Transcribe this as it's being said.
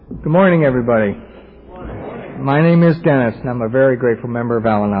Good morning, everybody. My name is Dennis, and I'm a very grateful member of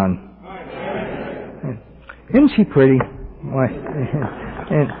Al-Anon. Isn't she pretty?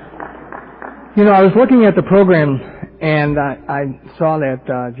 And, I was looking at the program, and I saw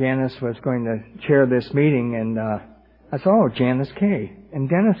that Janice was going to chair this meeting, and I said, oh, Janice K. and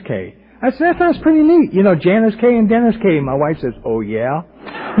Dennis K. I said, that sounds pretty neat. Janice K. and Dennis K. My wife says, oh, yeah?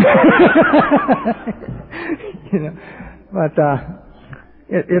 But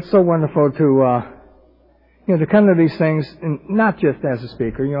it's so wonderful to come to these things, and not just as a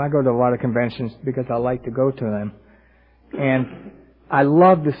speaker. I go to a lot of conventions because I like to go to them. And I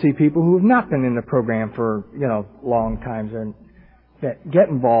love to see people who have not been in the program for, long times and that get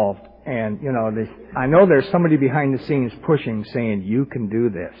involved. And, I know there's somebody behind the scenes pushing, saying, you can do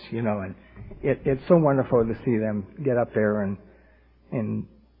this, and it's so wonderful to see them get up there and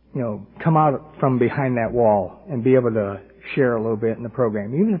come out from behind that wall and be able to share a little bit in the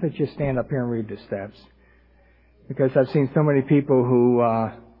program, even if it's just stand up here and read the steps. Because I've seen so many people who,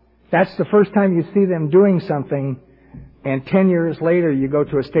 that's the first time you see them doing something, and 10 years later you go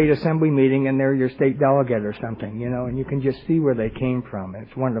to a state assembly meeting and they're your state delegate or something, and you can just see where they came from.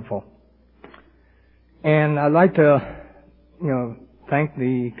 It's wonderful. And I'd like to, thank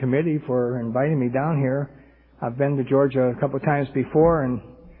the committee for inviting me down here. I've been to Georgia a couple of times before, and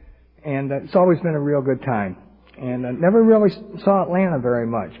it's always been a real good time. And I never really saw Atlanta very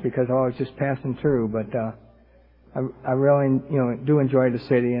much because I was just passing through, but I really, do enjoy the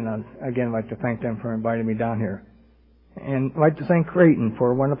city, and I'd again like to thank them for inviting me down here. And I'd like to thank Creighton for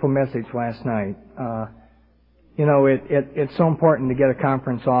a wonderful message last night. It's so important to get a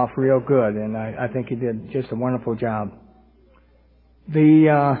conference off real good, and I think he did just a wonderful job.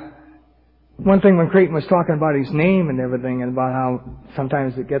 The one thing when Creighton was talking about his name and everything, and about how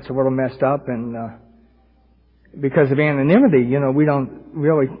sometimes it gets a little messed up, and because of anonymity, we don't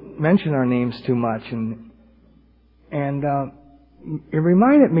really mention our names too much, and it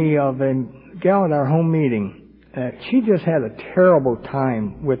reminded me of a gal at our home meeting. She just had a terrible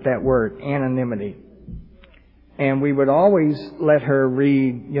time with that word, anonymity. And we would always let her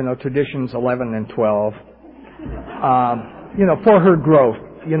read, Traditions 11 and 12, for her growth,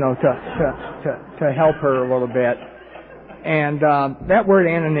 to help her a little bit. And that word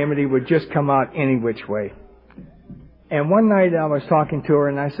anonymity would just come out any which way. And one night I was talking to her,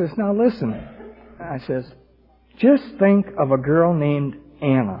 and I says, now listen. I says, just think of a girl named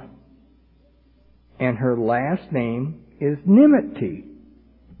Anna. And her last name is Nimity.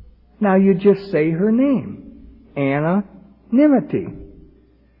 Now you just say her name. Anna Nimity.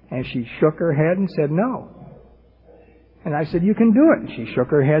 And she shook her head and said no. And I said, you can do it. And she shook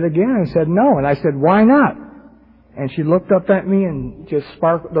her head again and said no. And I said, why not? And she looked up at me and just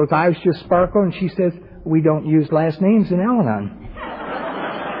sparkled, those eyes just sparkled, and she says, we don't use last names in Al-Anon.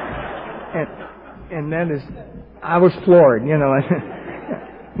 and that is, I was floored,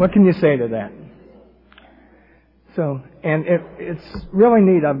 What can you say to that? So, and it's really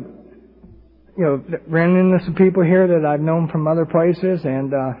neat. I've, ran into some people here that I've known from other places,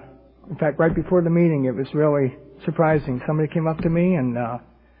 and in fact, right before the meeting, it was really surprising. Somebody came up to me and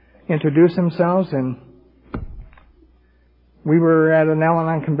introduced themselves, and we were at an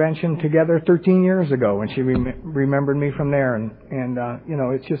Al-Anon convention together 13 years ago, and she remembered me from there. And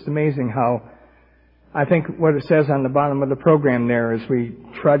it's just amazing how I think what it says on the bottom of the program there is we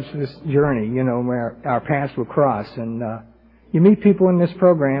trudge this journey, where our paths will cross. And you meet people in this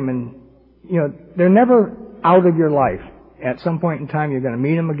program, and they're never out of your life. At some point in time, you're going to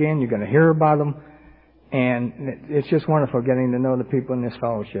meet them again. You're going to hear about them, and it's just wonderful getting to know the people in this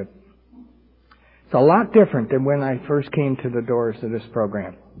fellowship. It's a lot different than when I first came to the doors of this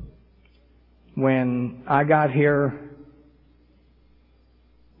program. When I got here,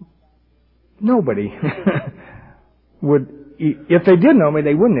 nobody would, if they did know me,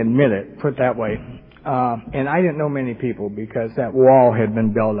 they wouldn't admit it, put it that way. And I didn't know many people because that wall had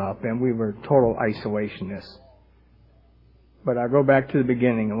been built up and we were total isolationists. But I'll go back to the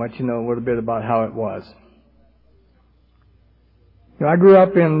beginning and let you know a little bit about how it was. I grew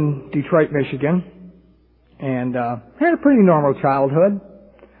up in Detroit, Michigan, and had a pretty normal childhood.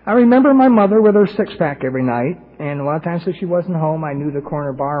 I remember my mother with her six-pack every night, and a lot of times if she wasn't home, I knew the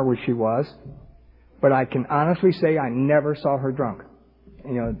corner bar where she was. But I can honestly say I never saw her drunk.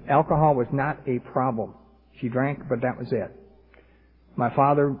 Alcohol was not a problem. She drank, but that was it. My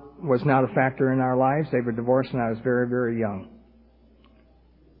father was not a factor in our lives. They were divorced when I was very, very young.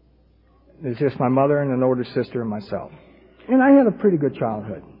 It was just my mother and an older sister and myself. And I had a pretty good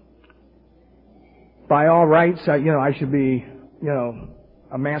childhood. By all rights, I should be,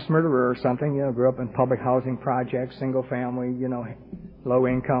 a mass murderer or something, grew up in public housing projects, single family, low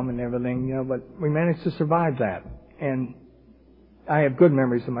income and everything, but we managed to survive that. And I have good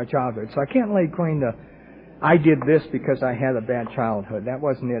memories of my childhood. So I can't lay claim to, I did this because I had a bad childhood. That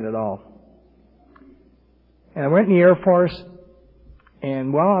wasn't it at all. And I went in the Air Force,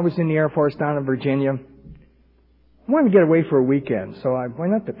 and while I was in the Air Force down in Virginia, I wanted to get away for a weekend. So I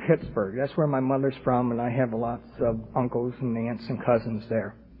went up to Pittsburgh. That's where my mother's from, and I have lots of uncles and aunts and cousins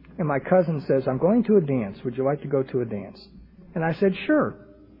there. And my cousin says, I'm going to a dance. Would you like to go to a dance? And I said, sure.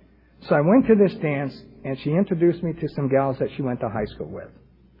 So I went to this dance, and she introduced me to some gals that she went to high school with.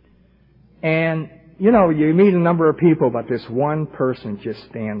 And, you meet a number of people, but this one person just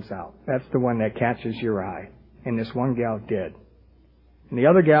stands out. That's the one that catches your eye. And this one gal did. And the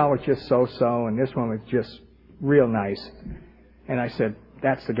other gal was just so-so, and this one was just real nice. And I said,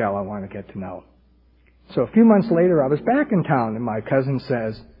 that's the gal I want to get to know. So a few months later, I was back in town, and my cousin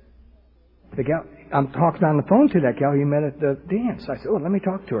says, the gal, I'm talking on the phone to that gal you met at the dance. I said, oh, let me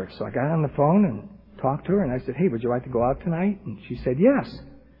talk to her. So I got on the phone and talked to her, and I said, hey, would you like to go out tonight? And she said, yes.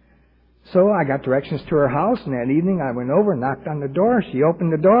 So I got directions to her house, and that evening I went over and knocked on the door. She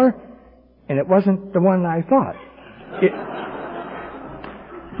opened the door, and it wasn't the one I thought.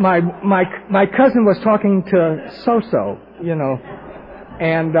 My cousin was talking to So-So,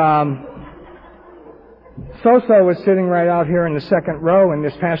 and So-So was sitting right out here in the second row, and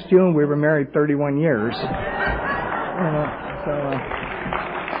this past June we were married 31 years.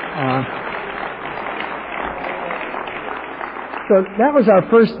 So that was our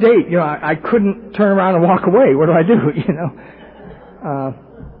first date. I couldn't turn around and walk away. What do I do,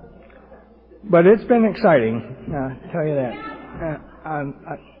 But it's been exciting, I'll tell you that.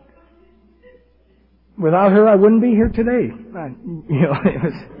 Without her, I wouldn't be here today. It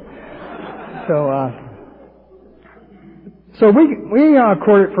was, so we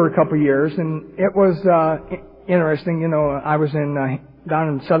courted for a couple of years, and it was interesting. I was down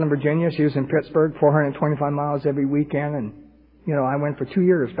in Southern Virginia. She was in Pittsburgh, 425 miles every weekend, and I went for 2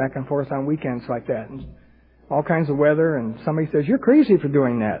 years back and forth on weekends like that, and all kinds of weather. And somebody says, "You're crazy for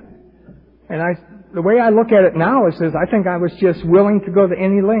doing that." And the way I look at it now is, I think I was just willing to go to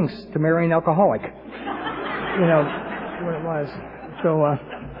any lengths to marry an alcoholic. What it was. So,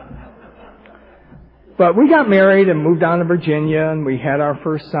 but we got married and moved down to Virginia, and we had our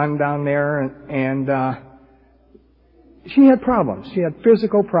first son down there, and she had problems. She had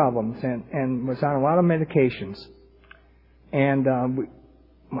physical problems and was on a lot of medications. And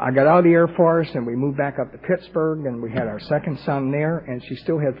I got out of the Air Force, and we moved back up to Pittsburgh, and we had our second son there, and she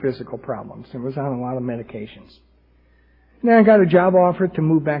still had physical problems and was on a lot of medications. And then I got a job offer to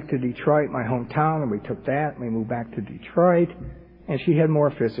move back to Detroit, my hometown, and we took that, and we moved back to Detroit, and she had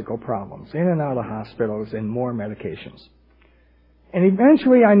more physical problems, in and out of hospitals and more medications. And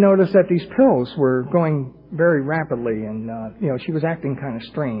eventually I noticed that these pills were going very rapidly, and, she was acting kind of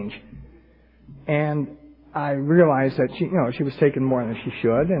strange. And I realized that she was taking more than she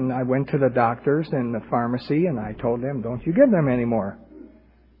should, and I went to the doctors and the pharmacy, and I told them, don't you give them any more.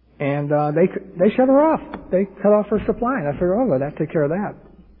 And they shut her off. They cut off her supply, and I figured, well, that take care of that.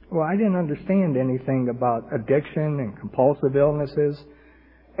 Well, I didn't understand anything about addiction and compulsive illnesses.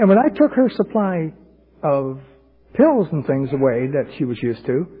 And when I took her supply of pills and things away that she was used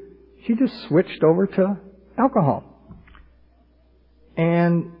to, she just switched over to alcohol.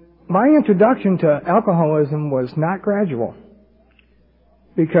 And my introduction to alcoholism was not gradual,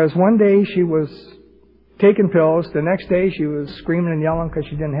 because one day she was taking pills, the next day she was screaming and yelling because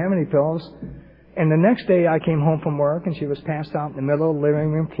she didn't have any pills, and the next day I came home from work and she was passed out in the middle of the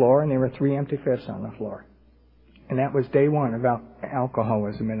living room floor, and there were 3 empty fists on the floor. And that was day one of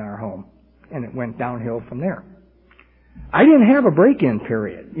alcoholism in our home, and it went downhill from there. I didn't have a break-in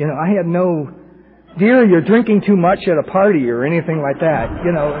period. I had no, dear, you're drinking too much at a party or anything like that.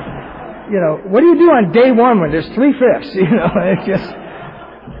 What do you do on day one when there's 3 fifths? It's just,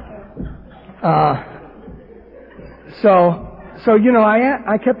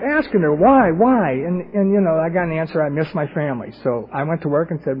 I kept asking her, why? And I got an answer, I miss my family. So I went to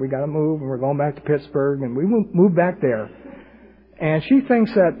work and said, we gotta move, and we're going back to Pittsburgh, and we moved back there. And she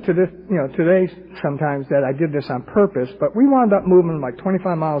thinks that today sometimes that I did this on purpose, but we wound up moving like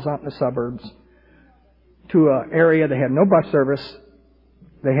 25 miles out in the suburbs to an area that had no bus service.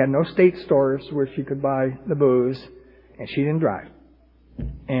 They had no state stores where she could buy the booze, and she didn't drive.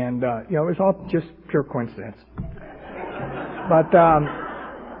 And, it was all just pure coincidence. But,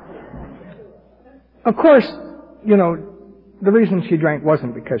 of course, the reason she drank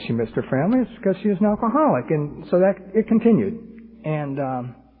wasn't because she missed her family, it's because she was an alcoholic, and so that, it continued. And,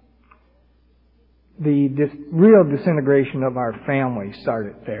 real disintegration of our family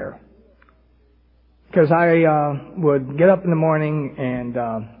started there. Because I would get up in the morning and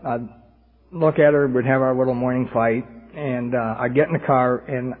I'd look at her, we'd have our little morning fight, and I'd get in the car,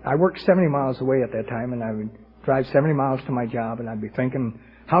 and I worked 70 miles away at that time, and I would drive 70 miles to my job, and I'd be thinking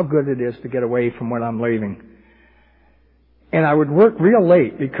how good it is to get away from what I'm leaving. And I would work real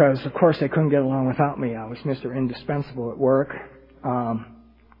late because, of course, they couldn't get along without me. I was Mr. Indispensable at work. I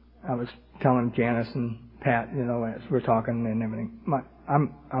was telling Janice and Pat, as we're talking and everything.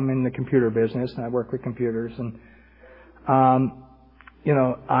 I'm in the computer business, and I work with computers, and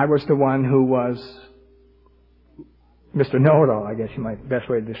I was the one who was Mr. Know-it-all, I guess best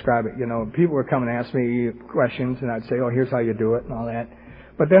way to describe it. People would come and ask me questions, and I'd say, oh, here's how you do it, and all that.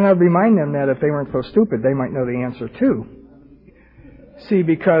 But then I'd remind them that if they weren't so stupid, they might know the answer too. See,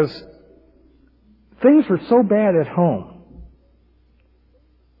 because things were so bad at home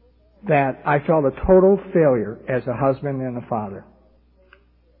that I felt a total failure as a husband and a father.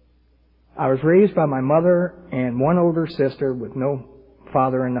 I was raised by my mother and one older sister with no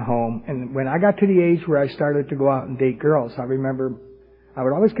father in the home. And when I got to the age where I started to go out and date girls, I remember I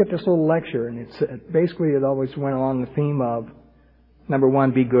would always get this little lecture, and it always went along the theme of, number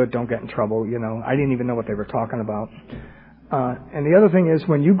one, be good, don't get in trouble. I didn't even know what they were talking about. And the other thing is,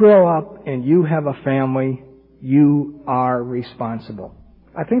 when you grow up and you have a family, you are responsible.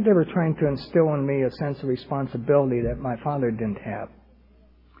 I think they were trying to instill in me a sense of responsibility that my father didn't have.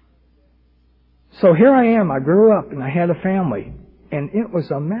 So here I am. I grew up and I had a family, and it was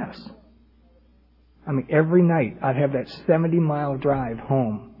a mess. I mean, every night I'd have that 70-mile drive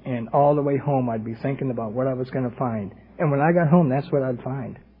home, and all the way home I'd be thinking about what I was going to find. And when I got home, that's what I'd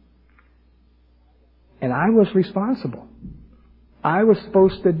find. And I was responsible. I was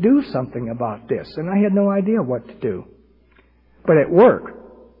supposed to do something about this, and I had no idea what to do. But at work,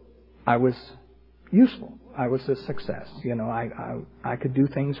 I was useful. I was a success. I could do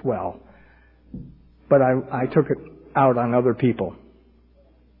things well. But I took it out on other people.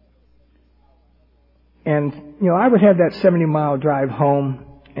 And, I would have that 70-mile drive home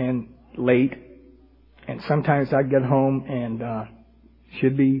and late, and sometimes I'd get home and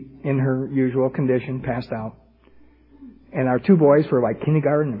she'd be in her usual condition, passed out. And our two boys were like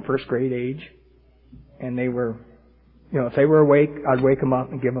kindergarten and first grade age. And they were, if they were awake, I'd wake them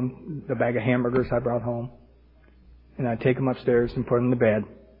up and give them the bag of hamburgers I brought home. And I'd take them upstairs and put them to bed.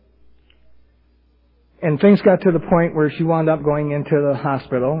 And things got to the point where she wound up going into the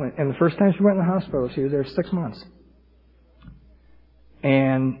hospital. And the first time she went in the hospital, she was there 6 months.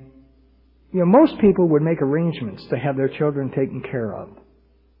 And, most people would make arrangements to have their children taken care of.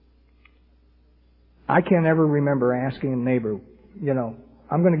 I can't ever remember asking a neighbor,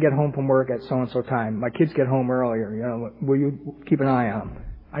 I'm going to get home from work at so-and-so time. My kids get home earlier, will you keep an eye on them?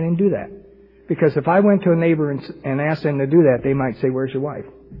 I didn't do that. Because if I went to a neighbor and asked them to do that, they might say, where's your wife?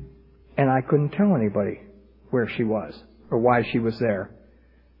 And I couldn't tell anybody where she was or why she was there.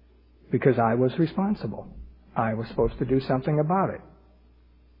 Because I was responsible. I was supposed to do something about it.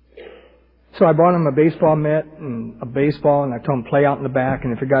 So I bought him a baseball mitt and a baseball, and I told him play out in the back,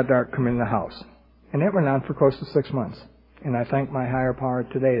 and if it got dark, come in the house. And that went on for close to 6 months. And I thank my higher power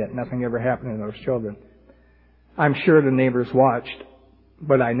today that nothing ever happened to those children. I'm sure the neighbors watched,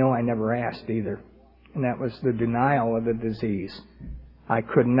 but I know I never asked either. And that was the denial of the disease. I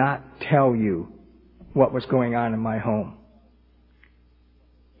could not tell you what was going on in my home.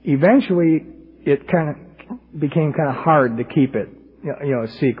 Eventually, it became kind of hard to keep it, a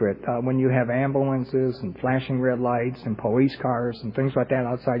secret. When you have ambulances and flashing red lights and police cars and things like that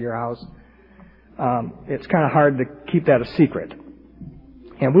outside your house, it's kind of hard to keep that a secret.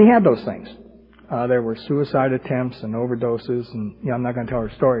 And we had those things. There were suicide attempts and overdoses, and I'm not going to tell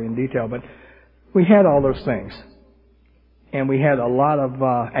her story in detail, but we had all those things. And we had a lot of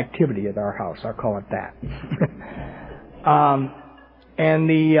activity at our house. I'll call it that. And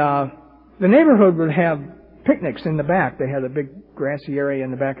the neighborhood would have picnics in the back. They had a big grassy area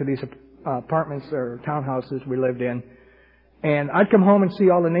in the back of these apartments or townhouses we lived in. And I'd come home and see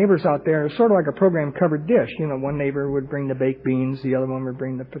all the neighbors out there. It was sort of like a program covered dish. One neighbor would bring the baked beans, the other one would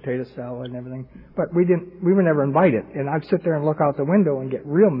bring the potato salad and everything. But we were never invited. And I'd sit there and look out the window and get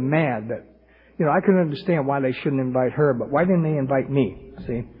real mad that, I couldn't understand why they shouldn't invite her, but why didn't they invite me?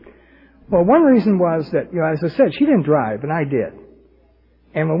 See? Well, one reason was that, as I said, she didn't drive and I did.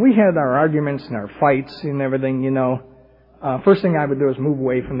 And when we had our arguments and our fights and everything, first thing I would do is move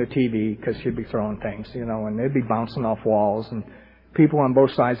away from the TV because she'd be throwing things, and they'd be bouncing off walls, and people on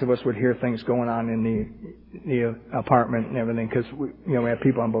both sides of us would hear things going on in the apartment and everything because we had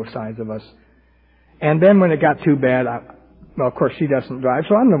people on both sides of us. And then when it got too bad, well, of course, she doesn't drive,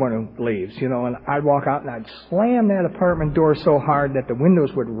 so I'm the one who leaves, you know, and I'd walk out and I'd slam that apartment door so hard that the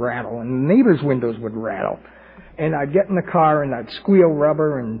windows would rattle and the neighbors' windows would rattle. And I'd get in the car and I'd squeal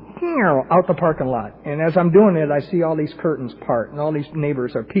rubber and out the parking lot. And as I'm doing it, I see all these curtains part and all these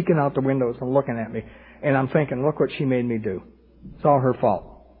neighbors are peeking out the windows and looking at me. And I'm thinking, look what she made me do. It's all her fault.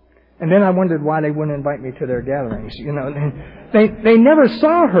 And then I wondered why they wouldn't invite me to their gatherings. You know, they never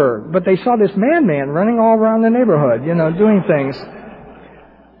saw her, but they saw this madman running all around the neighborhood, you know, doing things.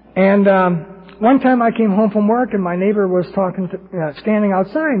 And one time I came home from work and my neighbor was talking to, standing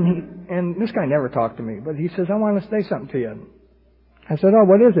outside, and this guy never talked to me, but he says, I want to say something to you. I said, oh,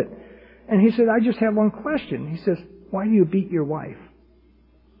 what is it? And he said, I just have one question. He says, why do you beat your wife?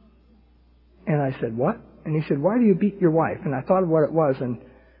 And I said, what? And he said, why do you beat your wife? And I thought of what it was, and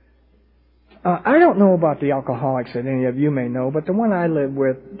I don't know about the alcoholics that any of you may know, but the one I lived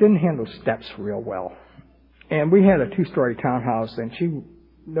with didn't handle steps real well. And we had a 2-story townhouse, and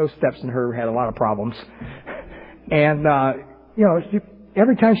those steps in her had a lot of problems. And,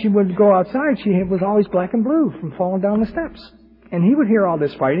 every time she would go outside, she was always black and blue from falling down the steps. And he would hear all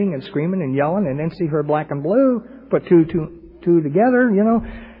this fighting and screaming and yelling, and then see her black and blue, put two together, you know.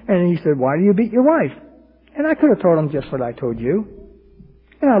 And he said, why do you beat your wife? And I could have told him just what I told you.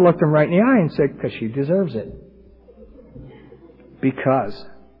 And I looked him right in the eye and said, because she deserves it. Because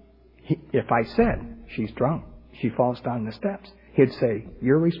if I said, she's drunk, she falls down the steps, he'd say,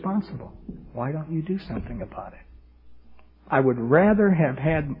 you're responsible. Why don't you do something about it? I would rather have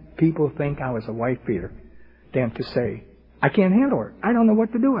had people think I was a wife beater than to say, I can't handle her. I don't know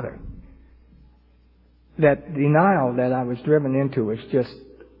what to do with her. That denial that I was driven into is just,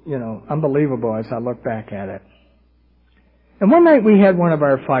 unbelievable as I look back at it. And one night we had one of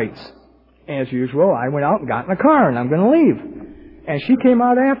our fights. As usual, I went out and got in the car, and I'm going to leave. And she came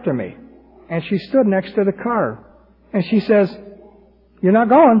out after me. And she stood next to the car. And she says, you're not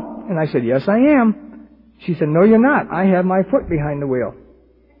going? And I said, yes, I am. She said, no, you're not. I have my foot behind the wheel.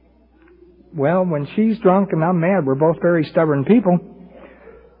 Well, when she's drunk and I'm mad, we're both very stubborn people.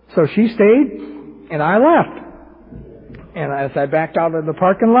 So she stayed, and I left. And as I backed out of the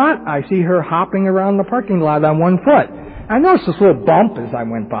parking lot, I see her hopping around the parking lot on one foot. I noticed this little bump as I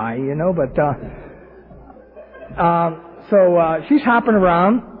went by, so she's hopping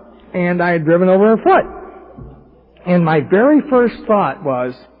around, and I had driven over her foot. And my very first thought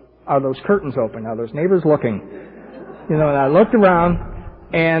was, are those curtains open? Are those neighbors looking? And I looked around,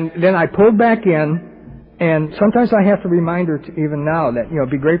 and then I pulled back in, and sometimes I have to remind her even now that,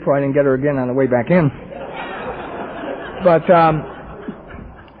 be grateful I didn't get her again on the way back in. But,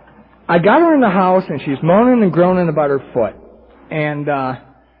 I got her in the house, and she's moaning and groaning about her foot. And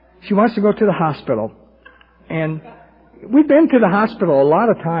she wants to go to the hospital. And we've been to the hospital a lot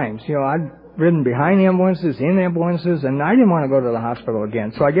of times. I've ridden behind ambulances, in ambulances, and I didn't want to go to the hospital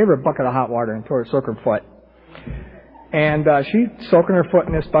again. So I gave her a bucket of hot water and told her to soak her foot. And she's soaking her foot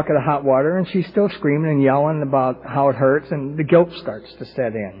in this bucket of hot water, and she's still screaming and yelling about how it hurts, and the guilt starts to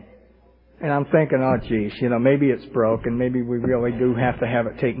set in. And I'm thinking, oh, geez, maybe it's broken. Maybe we really do have to have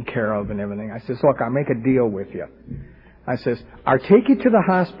it taken care of and everything. I says, look, I'll make a deal with you. I says, I'll take you to the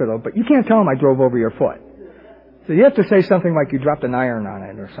hospital, but you can't tell them I drove over your foot. So you have to say something like you dropped an iron on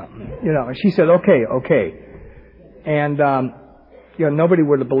it or something. And she said, okay. And, nobody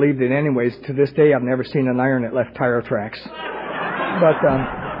would have believed it anyways. To this day, I've never seen an iron that left tire tracks.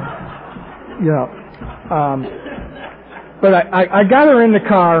 But I got her in the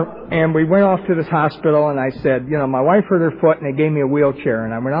car, and we went off to this hospital, and I said, my wife hurt her foot, and they gave me a wheelchair.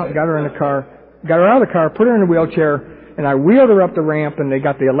 And I went out and got her in the car, got her out of the car, put her in a wheelchair, and I wheeled her up the ramp, and they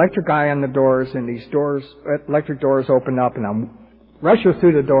got the electric eye on the doors, and these electric doors opened up, and I rushed her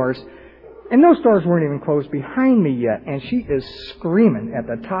through the doors. And those doors weren't even closed behind me yet, and she is screaming at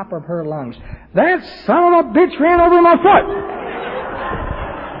the top of her lungs, that son of a bitch ran over my foot!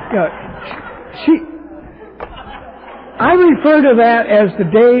 I refer to that as the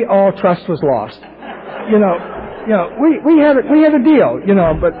day all trust was lost. We had a deal,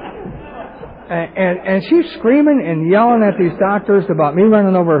 but, and she's screaming and yelling at these doctors about me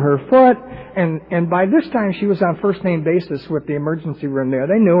running over her foot, and by this time she was on first name basis with the emergency room there.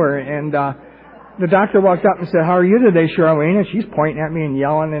 They knew her, and, the doctor walked up and said, how are you today, Charlene? And she's pointing at me and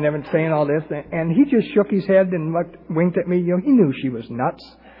yelling and everything, saying all this, and he just shook his head and winked at me. He knew she was nuts.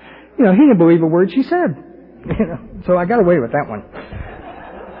 He didn't believe a word she said. So I got away with that one.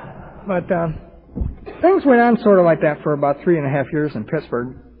 But things went on sort of like that for about 3.5 years in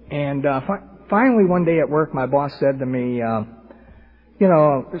Pittsburgh. And finally one day at work, my boss said to me,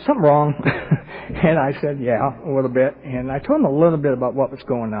 is something wrong? And I said, yeah, a little bit. And I told him a little bit about what was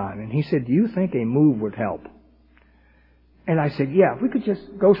going on. And he said, do you think a move would help? And I said, yeah, if we could just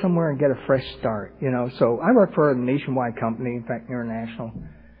go somewhere and get a fresh start, you know. So I work for a nationwide company, in fact, international.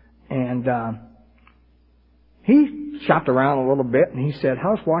 And he shopped around a little bit, and he said,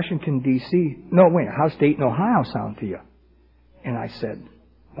 how's Washington, D.C.? No, wait, how's Dayton, Ohio sound to you? And I said,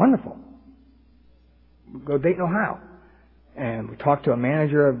 wonderful. We'll go to Dayton, Ohio. And we talked to a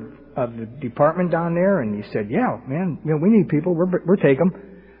manager of the department down there, and he said, yeah, man, you know, we need people. We're taking them.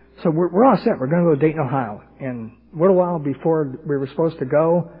 So we're all set. We're going to go to Dayton, Ohio. And a little while before we were supposed to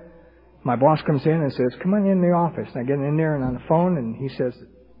go, my boss comes in and says, come on in the office. And I get in there and on the phone, and he says,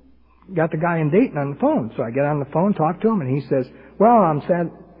 got the guy in Dayton on the phone. So I get on the phone, talk to him, and he says, well, I'm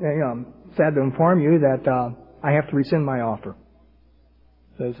sad to inform you that I have to rescind my offer.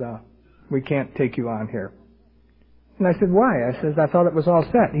 Says, we can't take you on here. And I said, why? I says, I thought it was all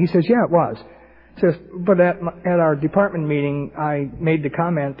set. He says, yeah, it was. He says, but at our department meeting, I made the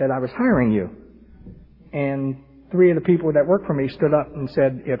comment that I was hiring you. And 3 of the people that work for me stood up and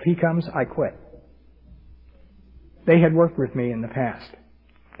said, if he comes, I quit. They had worked with me in the past,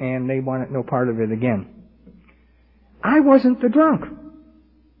 and they wanted no part of it again. I wasn't the drunk.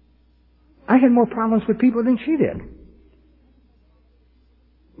 I had more problems with people than she did.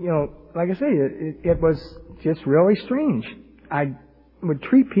 You know, like I say, it was just really strange. I would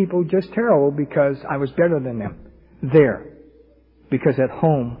treat people just terrible because I was better than them there. Because at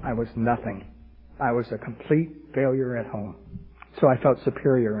home, I was nothing. I was a complete failure at home. So I felt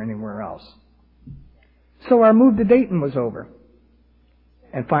superior anywhere else. So our move to Dayton was over.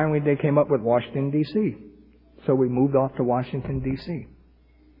 And finally they came up with Washington, D.C. So we moved off to Washington, D.C.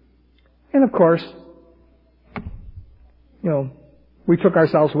 And of course, you know, we took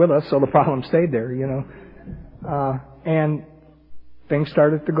ourselves with us, so the problem stayed there, you know. And things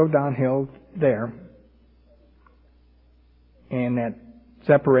started to go downhill there. And that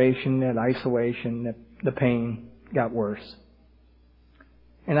separation, that isolation, the pain got worse.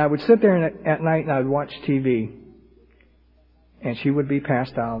 And I would sit there at night and I would watch TV. And she would be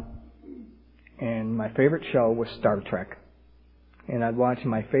passed out. And my favorite show was Star Trek. And I'd watch,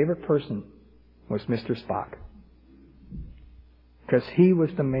 and my favorite person was Mr. Spock. Because he was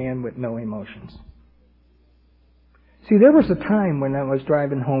the man with no emotions. See, there was a time when I was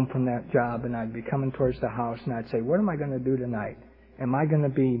driving home from that job and I'd be coming towards the house and I'd say, what am I going to do tonight? Am I going to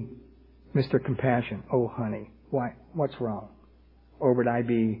be Mr. Compassion? Oh, honey, why? What's wrong? Or would I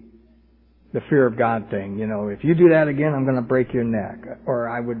be the fear of God thing? You know, if you do that again, I'm going to break your neck. Or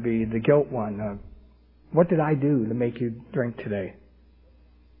I would be the guilt one. What did I do to make you drink today?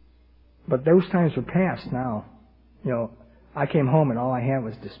 But those times are past now. You know, I came home and all I had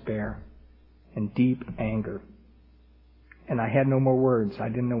was despair and deep anger. And I had no more words. I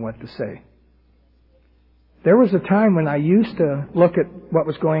didn't know what to say. There was a time when I used to look at what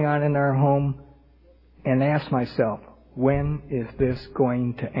was going on in our home and ask myself, when is this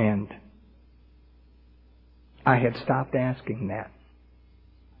going to end? I had stopped asking that.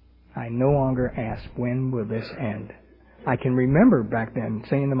 I no longer ask, when will this end? I can remember back then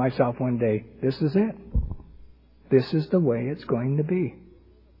saying to myself one day, this is it. This is the way it's going to be.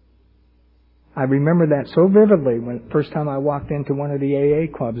 I remember that so vividly when the first time I walked into one of the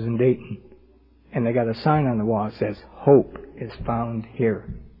AA clubs in Dayton. And they got a sign on the wall that says, hope is found here.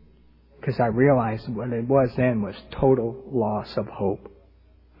 Because I realized what it was then was total loss of hope.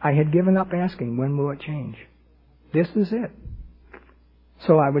 I had given up asking, when will it change? This is it.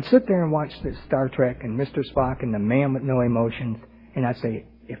 So I would sit there and watch this Star Trek and Mr. Spock and the man with no emotions. And I'd say,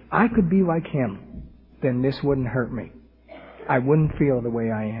 if I could be like him, then this wouldn't hurt me. I wouldn't feel the way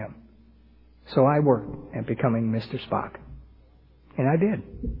I am. So I worked at becoming Mr. Spock. And I did.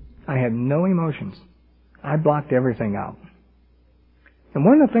 I had no emotions. I blocked everything out. And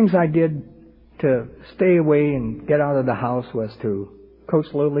one of the things I did to stay away and get out of the house was to coach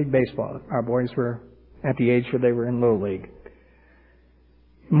Little League Baseball. Our boys were at the age where they were in Little League.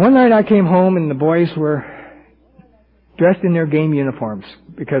 And one night I came home and the boys were dressed in their game uniforms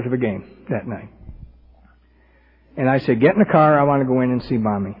because of a game that night. And I said, get in the car, I want to go in and see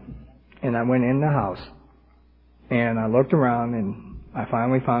Mommy. And I went in the house. And I looked around and I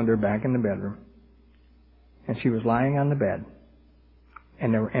finally found her back in the bedroom. And she was lying on the bed.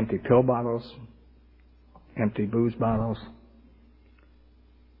 And there were empty pill bottles, empty booze bottles.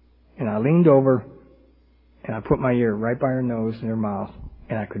 And I leaned over and I put my ear right by her nose and her mouth.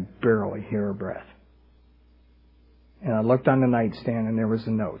 And I could barely hear her breath. And I looked on the nightstand and there was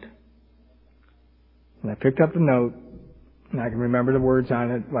a note. And I picked up the note. And I can remember the words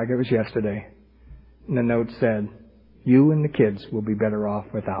on it like it was yesterday. And the note said, you and the kids will be better off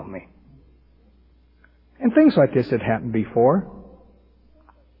without me. And things like this had happened before.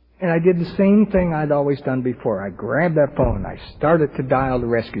 And I did the same thing I'd always done before. I grabbed that phone. I started to dial the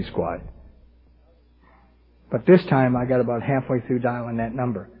rescue squad. But this time I got about halfway through dialing that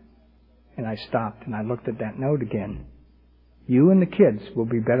number. And I stopped and I looked at that note again. You and the kids will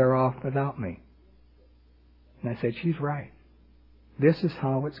be better off without me. And I said, she's right. This is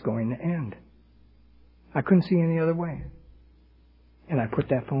how it's going to end. I couldn't see any other way. And I put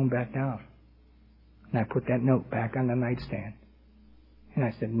that phone back down. And I put that note back on the nightstand. And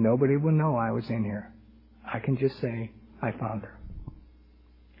I said, nobody will know I was in here. I can just say, I found her.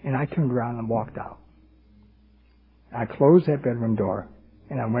 And I turned around and walked out. I closed that bedroom door,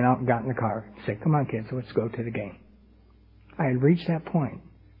 and I went out and got in the car and said, come on, kids, let's go to the game. I had reached that point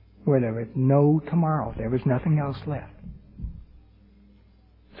where there was no tomorrow. There was nothing else left.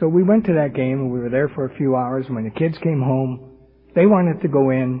 So we went to that game, and we were there for a few hours. When the kids came home, they wanted to go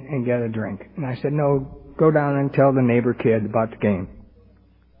in and get a drink. And I said, no, go down and tell the neighbor kid about the game.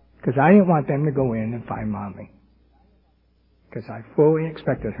 Because I didn't want them to go in and find Mommy. Because I fully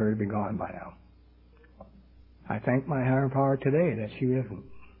expected her to be gone by now. I thank my higher power today that she isn't.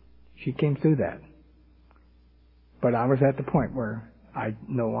 She came through that. But I was at the point where I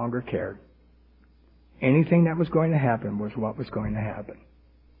no longer cared. Anything that was going to happen was what was going to happen.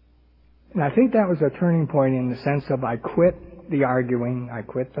 And I think that was a turning point in the sense of I quit the arguing, I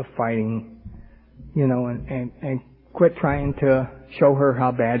quit the fighting, and quit trying to show her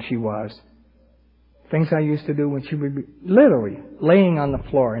how bad she was. Things I used to do when she would be literally laying on the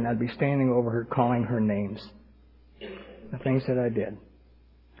floor and I'd be standing over her calling her names. The things that I did.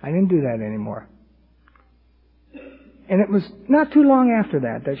 I didn't do that anymore. And it was not too long after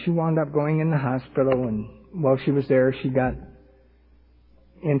that she wound up going in the hospital, and while she was there she got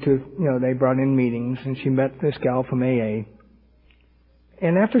into, they brought in meetings and she met this gal from AA.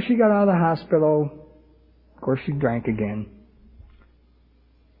 And after she got out of the hospital, of course, she drank again.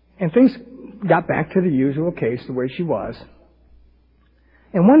 And things got back to the usual case, the way she was.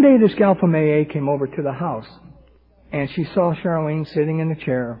 And one day this gal from AA came over to the house. And she saw Charlene sitting in a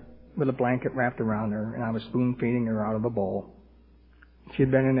chair with a blanket wrapped around her. And I was spoon feeding her out of a bowl. She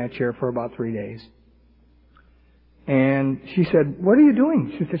had been in that chair for about 3 days. And she said, what are you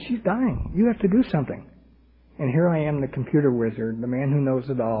doing? She said, she's dying. You have to do something. And here I am, the computer wizard, the man who knows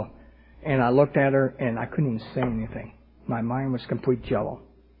it all. And I looked at her, and I couldn't even say anything. My mind was complete jello.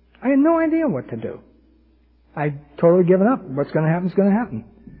 I had no idea what to do. I'd totally given up. What's going to happen is going to happen.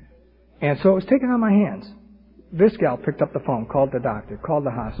 And so it was taken on my hands. This gal picked up the phone, called the doctor, called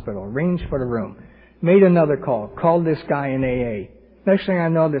the hospital, arranged for the room, made another call, called this guy in AA. Next thing I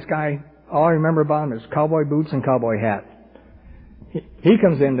know, this guy, all I remember about him is cowboy boots and cowboy hat. He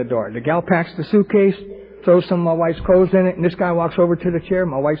comes in the door. The gal packs the suitcase, throws some of my wife's clothes in it, and this guy walks over to the chair.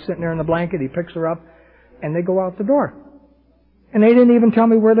 My wife's sitting there in the blanket. He picks her up, and they go out the door. And they didn't even tell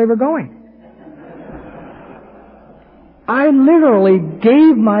me where they were going. I literally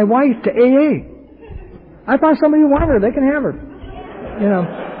gave my wife to AA. I found somebody who wanted her. They can have her.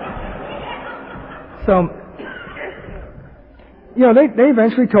 So, they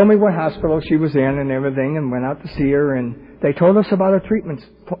eventually told me what hospital she was in and everything, and went out to see her, and they told us about a treatment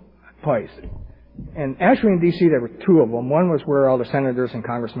place. And actually in D.C. there were two of them. One was where all the senators and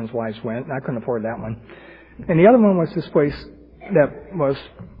congressmen's wives went, and I couldn't afford that one. And the other one was this place that was,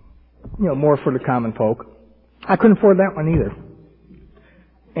 more for the common folk. I couldn't afford that one either.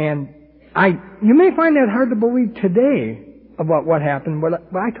 And you may find that hard to believe today about what happened, but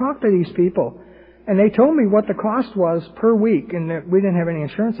I talked to these people, and they told me what the cost was per week, and that we didn't have any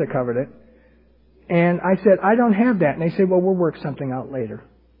insurance that covered it. And I said, I don't have that. And they said, well, we'll work something out later.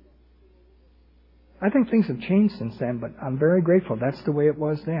 I think things have changed since then, but I'm very grateful. That's the way it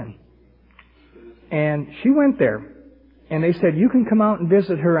was then. And she went there, and they said, you can come out and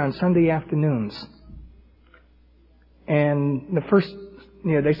visit her on Sunday afternoons. And the first,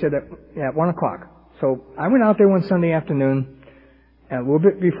 they said at 1 o'clock. So I went out there one Sunday afternoon, a little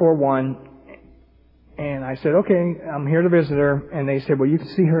bit before 1, and I said, okay, I'm here to visit her. And they said, well, you can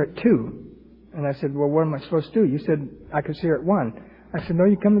see her at 2. And I said, well, what am I supposed to do? You said I could see her at 1. I said, no,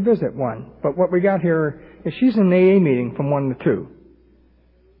 you come to visit at 1. But what we got here is she's in an AA meeting from 1 to 2.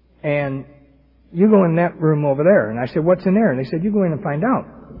 And you go in that room over there. And I said, what's in there? And they said, you go in and find out.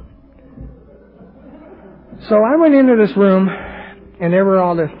 So I went into this room, and there were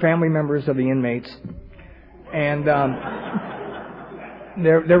all the family members of the inmates. And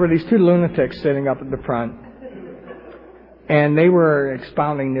there were these two lunatics sitting up at the front. And they were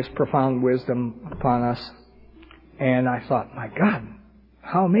expounding this profound wisdom upon us. And I thought, my God,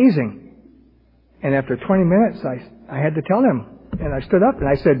 how amazing. And after 20 minutes, I had to tell them. And I stood up and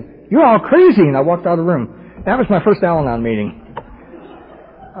I said, you're all crazy. And I walked out of the room. That was my first Al-Anon meeting.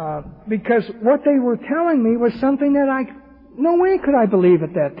 Because what they were telling me was something that no way could I believe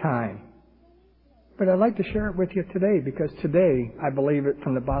at that time. But I'd like to share it with you today, because today I believe it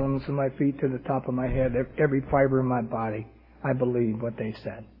from the bottoms of my feet to the top of my head, every fiber in my body. I believe what they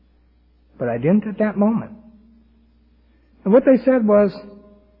said. But I didn't at that moment. And what they said was,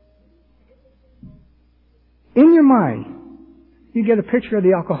 in your mind, you get a picture of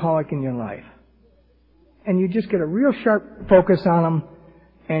the alcoholic in your life. And you just get a real sharp focus on them,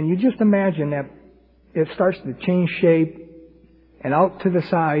 and you just imagine that it starts to change shape, and out to the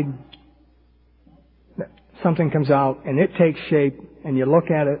side, something comes out, and it takes shape, and you look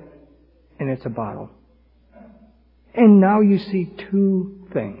at it, and it's a bottle. And now you see two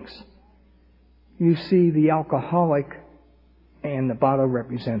things. You see the alcoholic, and the bottle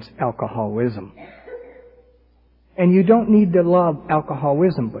represents alcoholism. And you don't need to love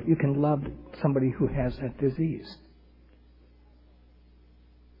alcoholism, but you can love somebody who has that disease.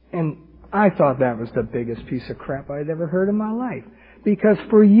 And I thought that was the biggest piece of crap I'd ever heard in my life. Because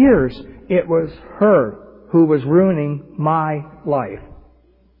for years, it was her who was ruining my life.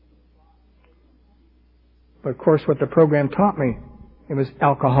 But of course, what the program taught me, it was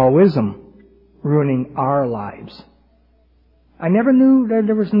alcoholism ruining our lives. I never knew that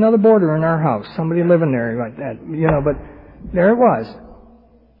there was another boarder in our house, somebody living there like that, but there it was.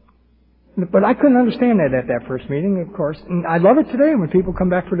 But I couldn't understand that at that first meeting, of course. And I love it today when people come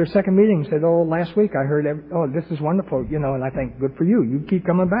back for their second meeting and say, last week I heard, this is wonderful, and I think, good for you. You keep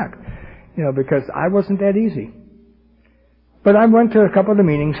coming back, because I wasn't that easy. But I went to a couple of the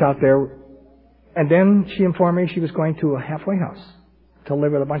meetings out there, and then she informed me she was going to a halfway house to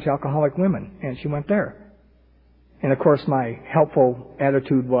live with a bunch of alcoholic women, and she went there. And of course my helpful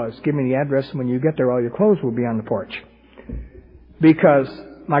attitude was, give me the address, and when you get there all your clothes will be on the porch. Because,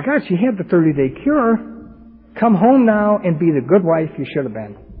 my God, she had the 30-day cure. Come home now and be the good wife you should have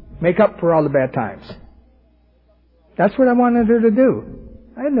been. Make up for all the bad times. That's what I wanted her to do.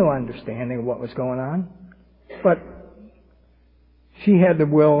 I had no understanding of what was going on. But she had the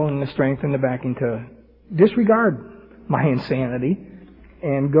will and the strength and the backing to disregard my insanity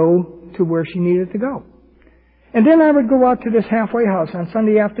and go to where she needed to go. And then I would go out to this halfway house on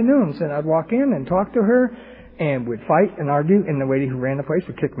Sunday afternoons, and I'd walk in and talk to her, and we'd fight and argue, and the lady who ran the place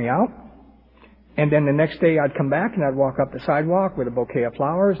would kick me out. And then the next day I'd come back, and I'd walk up the sidewalk with a bouquet of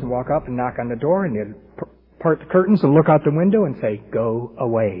flowers, and walk up and knock on the door, and they'd part the curtains and look out the window and say, go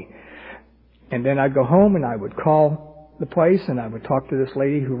away. And then I'd go home, and I would call the place, and I would talk to this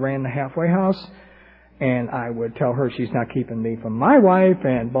lady who ran the halfway house, and I would tell her she's not keeping me from my wife,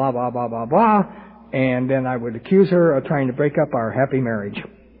 and blah, blah, blah, blah, blah. And then I would accuse her of trying to break up our happy marriage.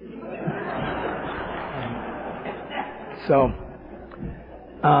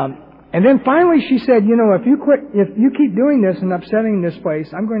 And then finally she said, if you keep doing this and upsetting this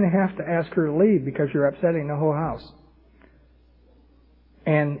place, I'm going to have to ask her to leave because you're upsetting the whole house.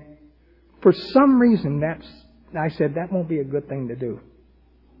 And for some reason I said, that won't be a good thing to do.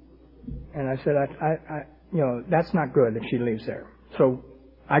 And I said, that's not good if she leaves there. So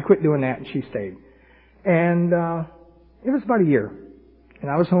I quit doing that and she stayed. And it was about a year. And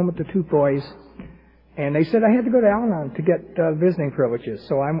I was home with the two boys. And they said I had to go to Al-Anon to get visiting privileges.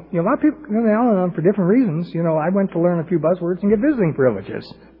 So a lot of people go to Al-Anon for different reasons. I went to learn a few buzzwords and get visiting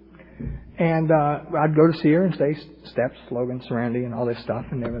privileges. And I'd go to see her and say steps, slogan, serenity, and all this stuff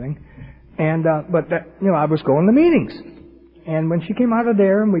and everything. And I was going to meetings. And when she came out of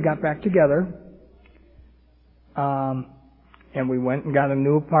there and we got back together, and we went and got a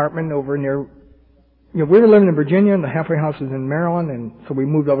new apartment over near. We were living in Virginia, and the halfway house was in Maryland, and so we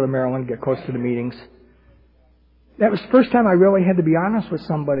moved over to Maryland to get close to the meetings. That was the first time I really had to be honest with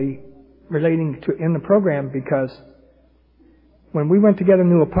somebody relating to in the program, because when we went to get a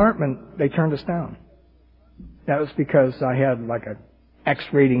new apartment, they turned us down. That was because I had like a X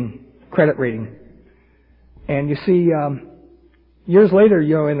rating, credit rating. And you see, years later,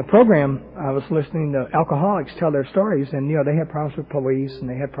 in the program, I was listening to alcoholics tell their stories, and, they had problems with police, and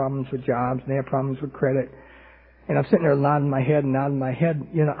they had problems with jobs, and they had problems with credit. And I'm sitting there nodding my head.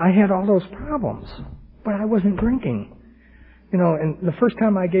 I had all those problems, but I wasn't drinking. And the first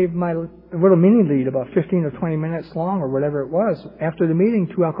time I gave my little mini lead, about 15 or 20 minutes long or whatever it was, after the meeting,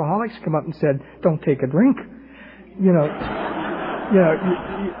 two alcoholics come up and said, don't take a drink. You're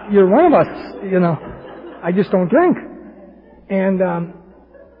one of us, I just don't drink. And,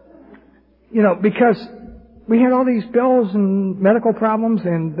 because we had all these bills and medical problems,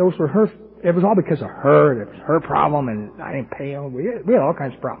 and those were her, it was all because of her. It was her problem, and I didn't pay them. We had all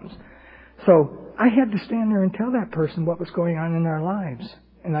kinds of problems. So I had to stand there and tell that person what was going on in our lives.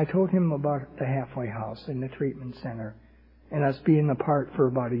 And I told him about the halfway house and the treatment center and us being apart for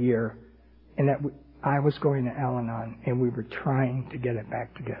about a year, and that I was going to Al-Anon, and we were trying to get it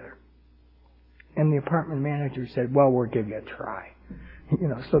back together. And the apartment manager said, well, we'll give you a try.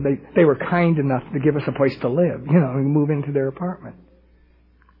 So they were kind enough to give us a place to live, and move into their apartment.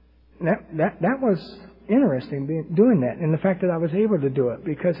 That was interesting, doing that, and the fact that I was able to do it,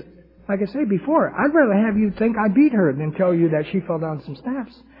 because, like I said before, I'd rather have you think I beat her than tell you that she fell down some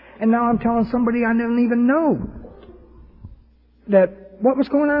steps. And now I'm telling somebody I didn't even know that what was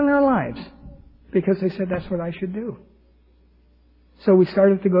going on in their lives, because they said that's what I should do. So we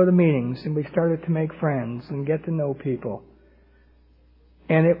started to go to meetings, and we started to make friends and get to know people.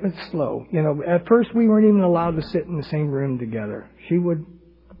 And it was slow. At first we weren't even allowed to sit in the same room together. She would,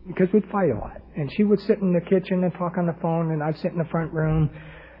 because we'd fight a lot. And she would sit in the kitchen and talk on the phone, and I'd sit in the front room,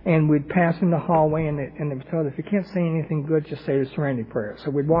 and we'd pass in the hallway, and they would tell us, if you can't say anything good, just say the Serenity Prayer.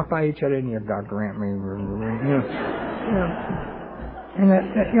 So we'd walk by each other, and God grant me, and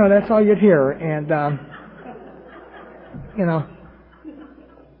that's all you'd hear. And,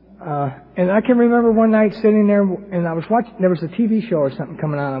 and I can remember one night sitting there, and I was watching, there was a TV show or something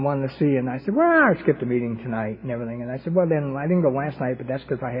coming on I wanted to see, and I said, well, I skipped the meeting tonight and everything. And I said, well, then I didn't go last night, but that's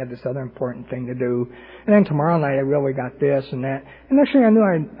because I had this other important thing to do. And then tomorrow night I really got this and that. And next thing I knew,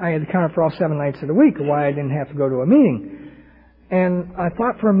 I had accounted for all 7 nights of the week, why I didn't have to go to a meeting. And I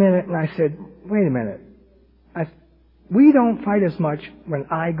thought for a minute, and I said, wait a minute. We don't fight as much when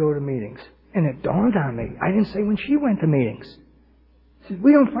I go to meetings. And it dawned on me, I didn't say when she went to meetings. I said,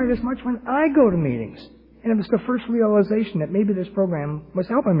 we don't fight as much when I go to meetings. And it was the first realization that maybe this program was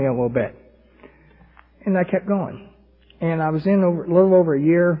helping me a little bit. And I kept going. And I was in a little over a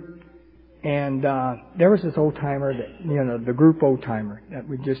year, and there was this old-timer, the group old-timer that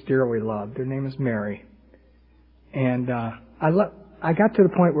we just dearly loved. Her name is Mary. And I got to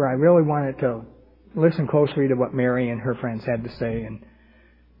the point where I really wanted to listen closely to what Mary and her friends had to say.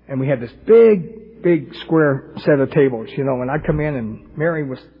 And we had this big square set of tables, and I'd come in, and Mary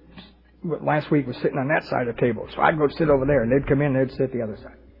last week was sitting on that side of the table. So I'd go sit over there, and they'd come in, and they'd sit the other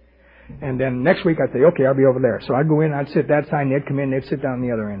side. And then next week I'd say, okay, I'll be over there. So I'd go in, I'd sit that side, and they'd come in, they'd sit down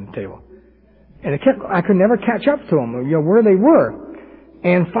the other end of the table. And I could never catch up to them, where they were.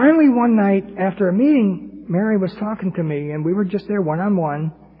 And finally one night after a meeting, Mary was talking to me, and we were just there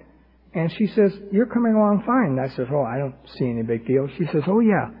one-on-one. And she says, you're coming along fine. And I said, oh, I don't see any big deal. She says, oh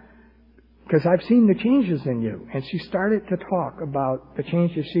yeah, because I've seen the changes in you. And she started to talk about the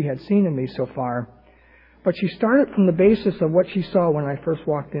changes she had seen in me so far. But she started from the basis of what she saw when I first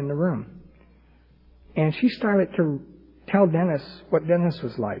walked in the room. And she started to tell Dennis what Dennis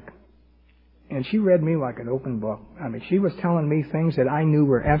was like. And she read me like an open book. I mean, she was telling me things that I knew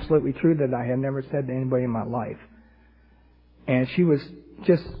were absolutely true that I had never said to anybody in my life. And she was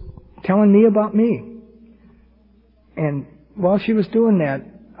just telling me about me. And while she was doing that,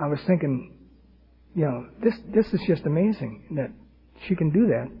 I was thinking, this is just amazing that she can do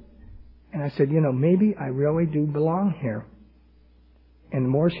that. And I said, maybe I really do belong here. And the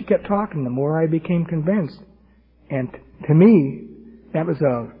more she kept talking, the more I became convinced. And to me, that was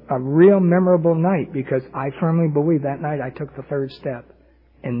a real memorable night, because I firmly believe that night I took the third step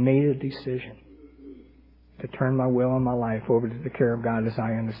and made a decision to turn my will and my life over to the care of God as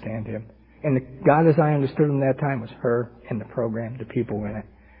I understand Him. And the God as I understood Him that time was her and the program, the people in it.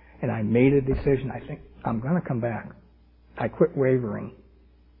 And I made a decision. I think, I'm going to come back. I quit wavering.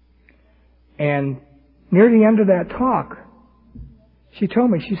 And near the end of that talk, she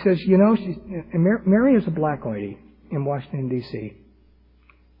told me, she says, Mary is a black lady in Washington, D.C.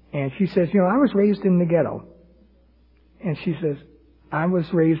 And she says, I was raised in the ghetto. And she says, I was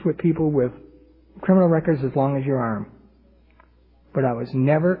raised with people with criminal records as long as your arm. But I was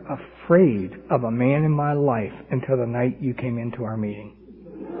never afraid of a man in my life until the night you came into our meeting.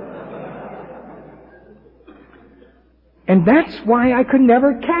 And that's why I could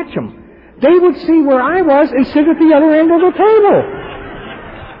never catch them. They would see where I was and sit at the other end of the table.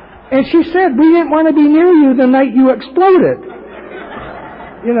 And she said, we didn't want to be near you the night you exploded.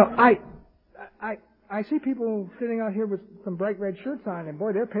 I see people sitting out here with some bright red shirts on, and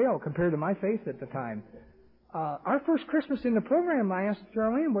boy, they're pale compared to my face at the time. Our first Christmas in the program, I asked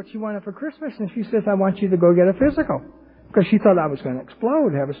Charlene what she wanted for Christmas, and she says, I want you to go get a physical. Because she thought I was going to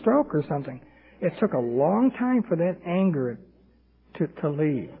explode, have a stroke or something. It took a long time for that anger to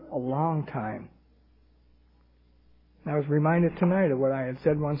leave. A long time. And I was reminded tonight of what I had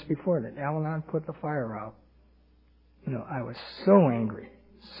said once before, that Al-Anon put the fire out. I was so angry,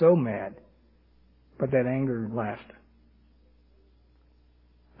 so mad, but that anger left.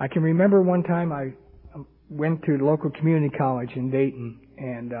 I can remember one time I went to the local community college in Dayton,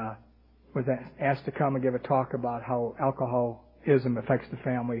 and was asked to come and give a talk about how alcoholism affects the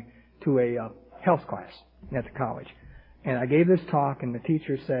family to a health class at the college. And I gave this talk, and the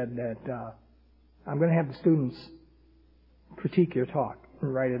teacher said that I'm going to have the students critique your talk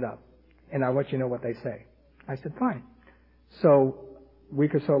and write it up, and I'll let you know what they say. I said, fine. So a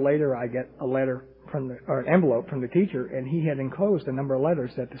week or so later, I get a letter or an envelope from the teacher, and he had enclosed a number of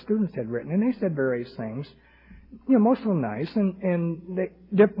letters that the students had written, and they said various things. Most of them nice, and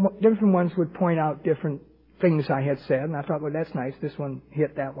different ones would point out different things I had said, and I thought, well, that's nice. This one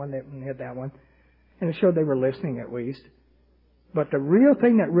hit that one, that one hit that one. And it showed they were listening at least. But the real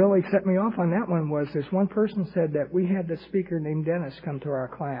thing that really set me off on that one was this one person said that we had this speaker named Dennis come to our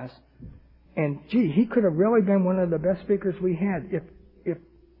class, and gee, he could have really been one of the best speakers we had if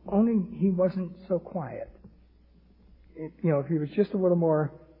only he wasn't so quiet. If he was just a little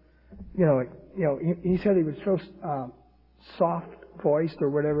more, he said he was so soft voiced or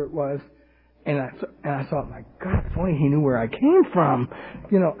whatever it was. And I thought, my God, if only he knew where I came from.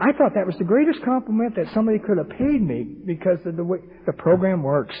 I thought that was the greatest compliment that somebody could have paid me because of the way the program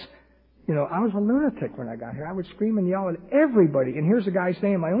works. I was a lunatic when I got here. I would scream and yell at everybody. And here's a guy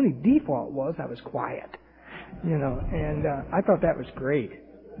saying my only default was I was quiet. And I thought that was great.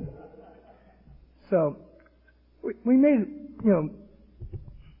 So we made,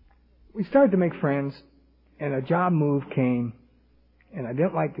 we started to make friends, and a job move came. And I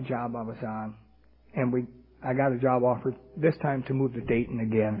didn't like the job I was on. And I got a job offer this time to move to Dayton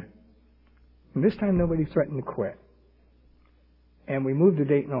again. And this time nobody threatened to quit. And we moved to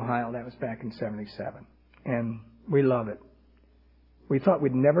Dayton, Ohio. That was back in 77. And we love it. We thought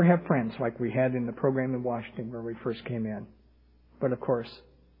we'd never have friends like we had in the program in Washington where we first came in. But of course,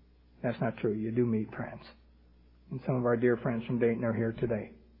 that's not true. You do meet friends. And some of our dear friends from Dayton are here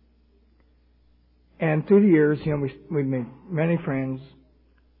today. And through the years, we made many friends.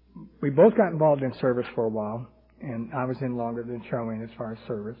 We both got involved in service for a while, and I was in longer than Charlene as far as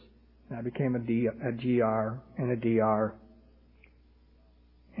service. And I became a GR and a DR,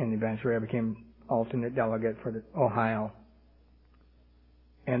 and eventually I became alternate delegate for the Ohio.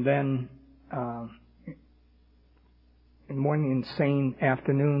 And then, in one insane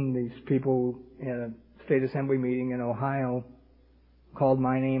afternoon, these people in a state assembly meeting in Ohio called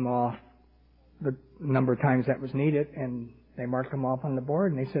my name off the number of times that was needed, and they marked him off on the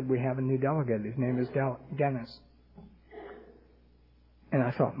board, and they said, we have a new delegate. His name is Dennis. And I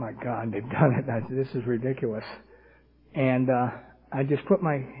thought, my God, they've done it. This is ridiculous. And I just put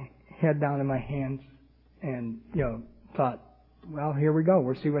my head down in my hands and, thought, well, here we go.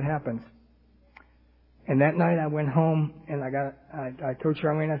 We'll see what happens. And that night I went home, and I told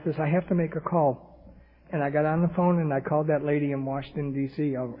Charlene, I says, I have to make a call. And I got on the phone and I called that lady in Washington,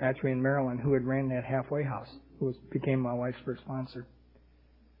 D.C., actually in Maryland, who had ran that halfway house, who became my wife's first sponsor.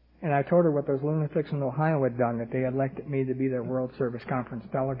 And I told her what those lunatics in Ohio had done, that they had elected me to be their World Service Conference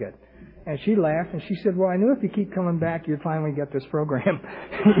delegate. And she laughed and she said, well, I knew if you keep coming back, you'd finally get this program.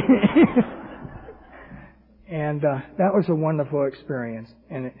 And that was a wonderful experience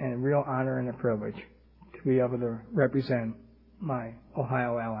and a real honor and a privilege to be able to represent my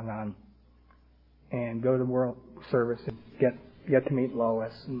Ohio Al-Anon and go to World Service and get to meet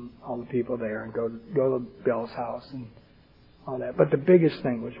Lois and all the people there and go to Bill's house and all that. But the biggest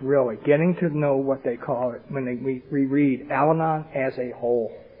thing was really getting to know what they call it when we reread Al-Anon as a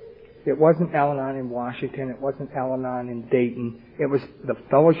whole. It wasn't Al-Anon in Washington. It wasn't Al-Anon in Dayton. It was the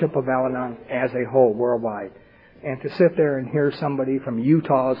Fellowship of Al-Anon as a whole, worldwide. And to sit there and hear somebody from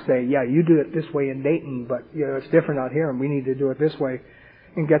Utah say, yeah, you do it this way in Dayton, but it's different out here and we need to do it this way,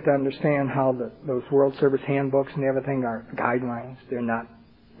 and get to understand how those World Service handbooks and everything are guidelines. They're not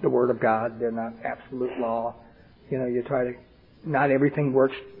the Word of God. They're not absolute law. You try to, not everything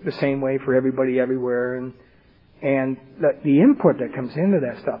works the same way for everybody everywhere, and the input that comes into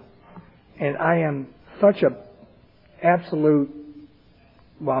that stuff. And I am such a absolute,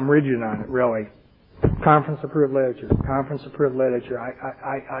 well, I'm rigid on it, really. Conference approved literature.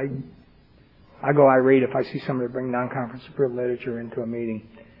 I go irate if I see somebody bring non-conference approved literature into a meeting,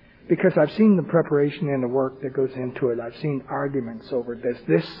 because I've seen the preparation and the work that goes into it. I've seen arguments over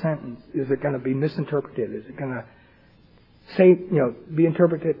this sentence. Is it going to be misinterpreted? Is it going to say, be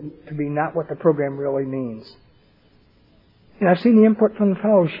interpreted to be not what the program really means? And I've seen the input from the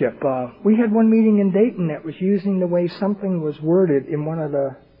fellowship. We had one meeting in Dayton that was using the way something was worded in one of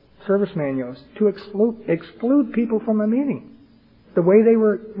the service manuals to exclude people from a meeting. The way they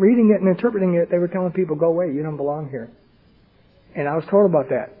were reading it and interpreting it, they were telling people, go away, you don't belong here. And I was told about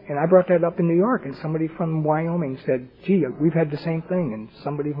that. And I brought that up in New York, and somebody from Wyoming said, gee, we've had the same thing. And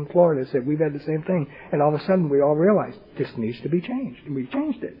somebody from Florida said, we've had the same thing. And all of a sudden, we all realized, this needs to be changed. And we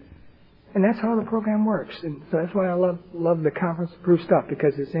changed it. And that's how the program works. And so that's why I love the conference approved stuff,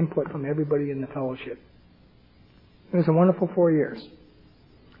 because it's input from everybody in the fellowship. It was a wonderful 4 years.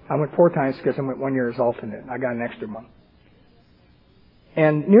 I went 4 times because I went 1 year as alternate. I got an extra one.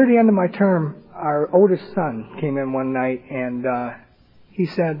 And near the end of my term, our oldest son came in one night, and he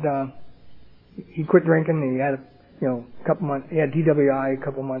said he quit drinking. He had a couple months. He had DWI a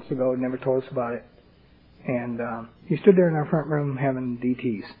couple months ago. Never told us about it. And he stood there in our front room having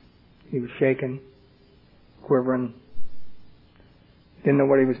DTs. He was shaking, quivering, didn't know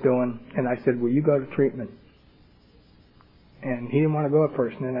what he was doing. And I said, "Will you go to treatment?" And he didn't want to go at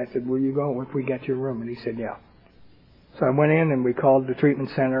first. And then I said, "Will you go if we get your room?" And he said, "Yeah." So I went in and we called the treatment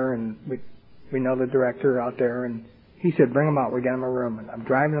center, and we know the director out there, and he said, "Bring him out, we get him a room." And I'm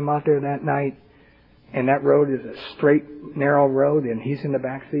driving him out there that night, and that road is a straight, narrow road, and he's in the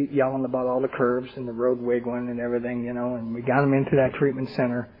back seat yelling about all the curves and the road wiggling and everything, and we got him into that treatment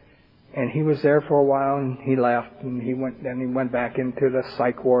center, and he was there for a while, and he left, and he went back into the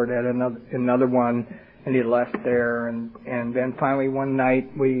psych ward at another one, and he left there, and then finally one night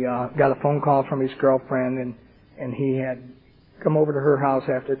we got a phone call from his girlfriend, and he had come over to her house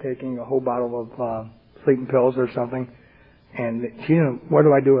after taking a whole bottle of sleeping pills or something. And she didn't know, "What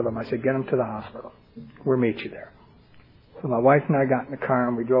do I do with him?" I said, "Get him to the hospital. We'll meet you there." So my wife and I got in the car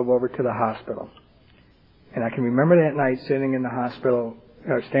and we drove over to the hospital. And I can remember that night sitting in the hospital,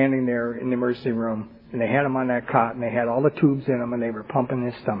 standing there in the emergency room, and they had him on that cot, and they had all the tubes in him, and they were pumping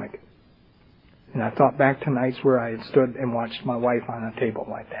his stomach. And I thought back to nights where I had stood and watched my wife on a table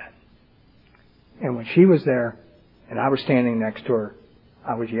like that. And when she was there, and I was standing next to her,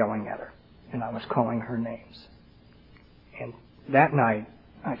 I was yelling at her, and I was calling her names. And that night,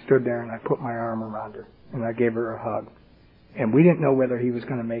 I stood there and I put my arm around her, and I gave her a hug. And we didn't know whether he was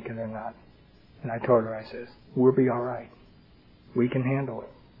going to make it or not. And I told her, I says, "We'll be all right. We can handle it."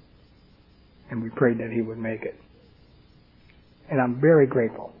 And we prayed that he would make it. And I'm very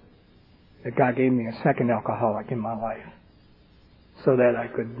grateful that God gave me a second alcoholic in my life, so that I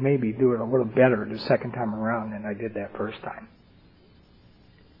could maybe do it a little better the second time around than I did that first time.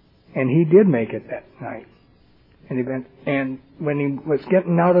 And he did make it that night. And when he was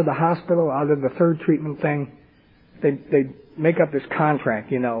getting out of the hospital, out of the third treatment thing, they make up this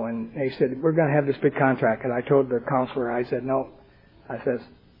contract, and they said, "We're going to have this big contract." And I told the counselor, I said, "No." I says,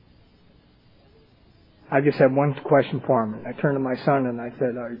 "I just have one question for him." And I turned to my son and I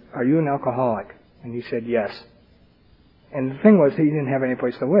said, "Are you an alcoholic?" And he said, "Yes." And the thing was, he didn't have any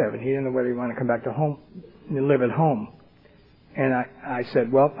place to live, and he didn't know whether he wanted to come back to home and live at home. And I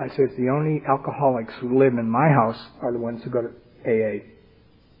said, the only alcoholics who live in my house are the ones who go to AA.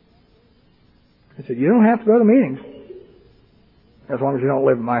 I said, "You don't have to go to meetings as long as you don't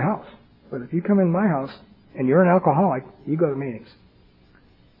live in my house. But if you come in my house and you're an alcoholic, you go to meetings."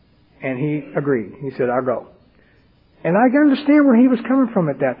 And he agreed. He said, "I'll go." And I can understand where he was coming from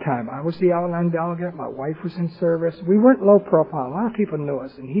at that time. I was the Al-Anon delegate. My wife was in service. We weren't low profile. A lot of people knew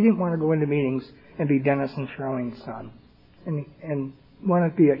us. And he didn't want to go into meetings and be Dennis and Charlene's son. And wanted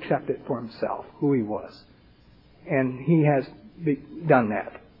to be accepted for himself, who he was. And he has done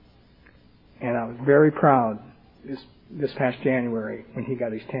that. And I was very proud this past January when he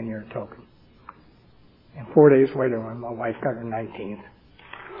got his 10-year token. And 4 days later when my wife got her 19th.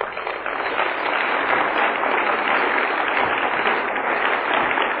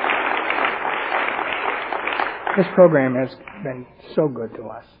 This program has been so good to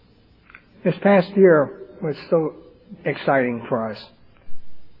us. This past year was so exciting for us.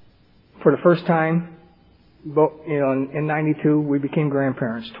 For the first time, in 92, we became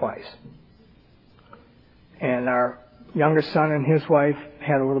grandparents twice. And our youngest son and his wife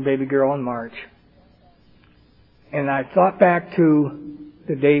had a little baby girl in March. And I thought back to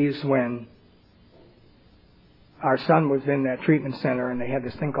the days when our son was in that treatment center, and they had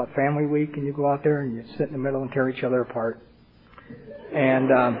this thing called Family Week, and you go out there and you sit in the middle and tear each other apart.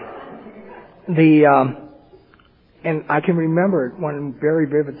 And and I can remember one very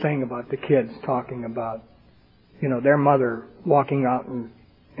vivid thing about the kids talking about, their mother walking out and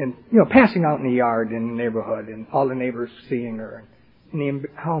passing out in the yard in the neighborhood, and all the neighbors seeing her, and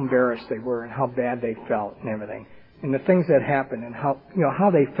how embarrassed they were, and how bad they felt, and everything, and the things that happened, and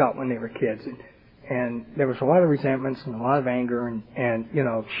how they felt when they were kids, and there was a lot of resentments and a lot of anger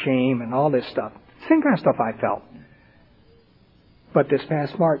and shame and all this stuff, same kind of stuff I felt. But this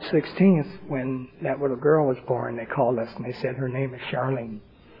past March 16th, when that little girl was born, they called us and they said her name is Charlene.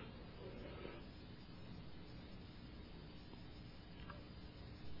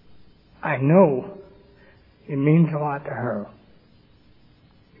 I know it means a lot to her.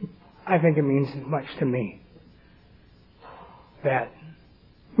 I think it means as much to me that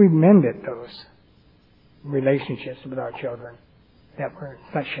we mended those relationships with our children that were in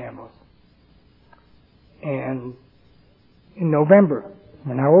such shambles. And in November,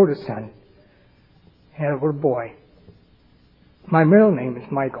 when our oldest son had a little boy, my middle name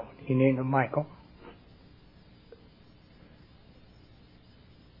is Michael. He named him Michael.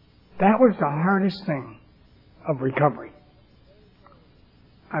 That was the hardest thing of recovery.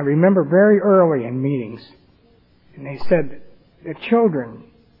 I remember very early in meetings, and they said that the children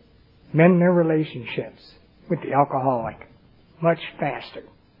mend their relationships with the alcoholic much faster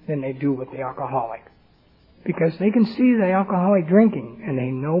than they do with the alcoholic. Because they can see the alcoholic drinking, and they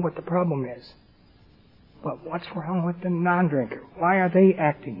know what the problem is. But what's wrong with the non-drinker? Why are they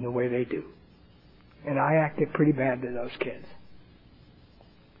acting the way they do? And I acted pretty bad to those kids.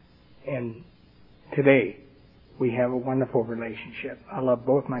 And today, we have a wonderful relationship. I love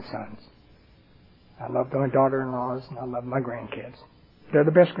both my sons. I love my daughter-in-laws, and I love my grandkids. They're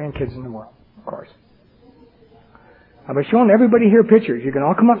the best grandkids in the world, of course. I'll be showing everybody here pictures. You can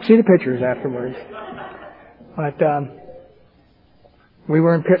all come up and see the pictures afterwards. But we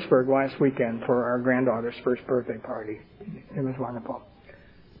were in Pittsburgh last weekend for our granddaughter's first birthday party. It was wonderful.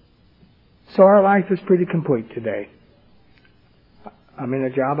 So our life is pretty complete today. I'm in a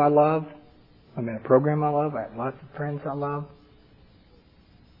job I love. I'm in a program I love. I have lots of friends I love.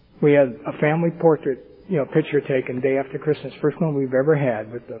 We had a family portrait, picture taken day after Christmas, first one we've ever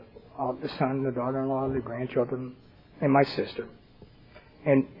had with the son, the daughter-in-law, the grandchildren, and my sister.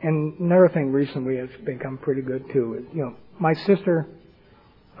 And another thing recently has become pretty good too is, my sister,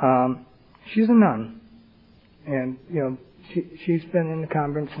 she's a nun, and she's been in the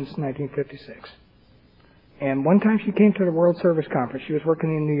convent since 1956. And one time she came to the World Service Conference. She was working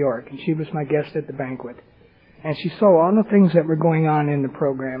in New York, and she was my guest at the banquet. And she saw all the things that were going on in the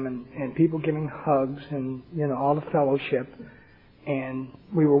program, and people giving hugs, and all the fellowship. And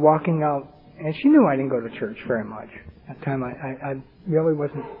we were walking out, and she knew I didn't go to church very much. At the time, I really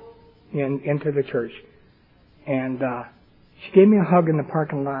wasn't into the church. And she gave me a hug in the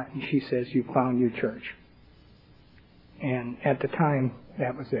parking lot, and she says, "You found your church." And at the time,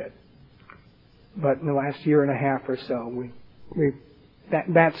 that was it. But in the last year and a half or so,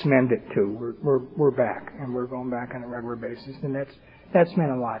 that's mended too. We're back, and we're going back on a regular basis, and that's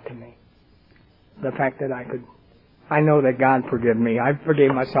meant a lot to me. The fact that I know that God forgave me. I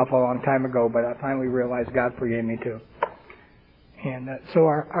forgave myself a long time ago, but I finally realized God forgave me too. And so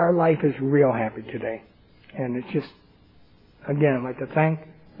our life is real happy today. And it's just, again, I'd like to thank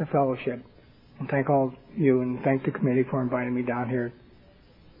the fellowship and thank all you and thank the committee for inviting me down here.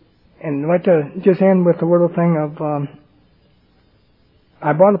 And I'd like to just end with a little thing of,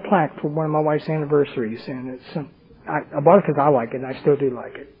 I bought a plaque for one of my wife's anniversaries, and I bought it because I like it, and I still do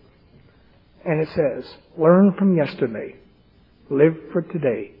like it. And it says, "Learn from yesterday, live for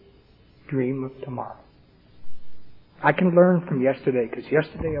today, dream of tomorrow." I can learn from yesterday, because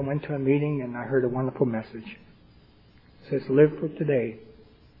yesterday I went to a meeting and I heard a wonderful message. It says, live for today.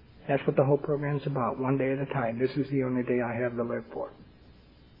 That's what the whole program's about, one day at a time. This is the only day I have to live for.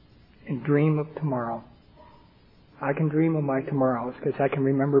 And dream of tomorrow. I can dream of my tomorrows, because I can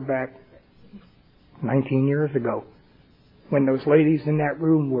remember back 19 years ago when those ladies in that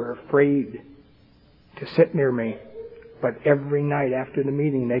room were afraid to sit near me. But every night after the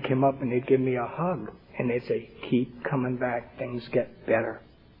meeting, they came up and they'd give me a hug. And they'd say, "Keep coming back, things get better."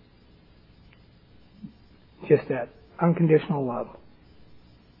 Just that unconditional love.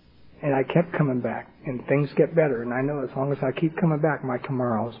 And I kept coming back, and things get better. And I know as long as I keep coming back, my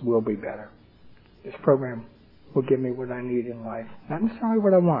tomorrows will be better. This program will give me what I need in life. Not necessarily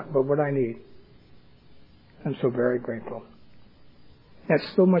what I want, but what I need. I'm so very grateful. That's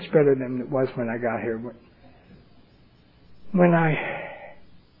so much better than it was when I got here. When I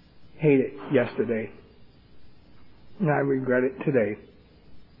hated yesterday, and I regret it today.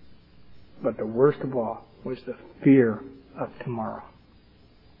 But the worst of all was the fear of tomorrow.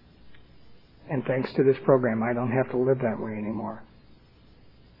 And thanks to this program, I don't have to live that way anymore.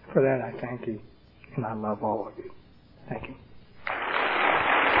 For that, I thank you, and I love all of you. Thank you.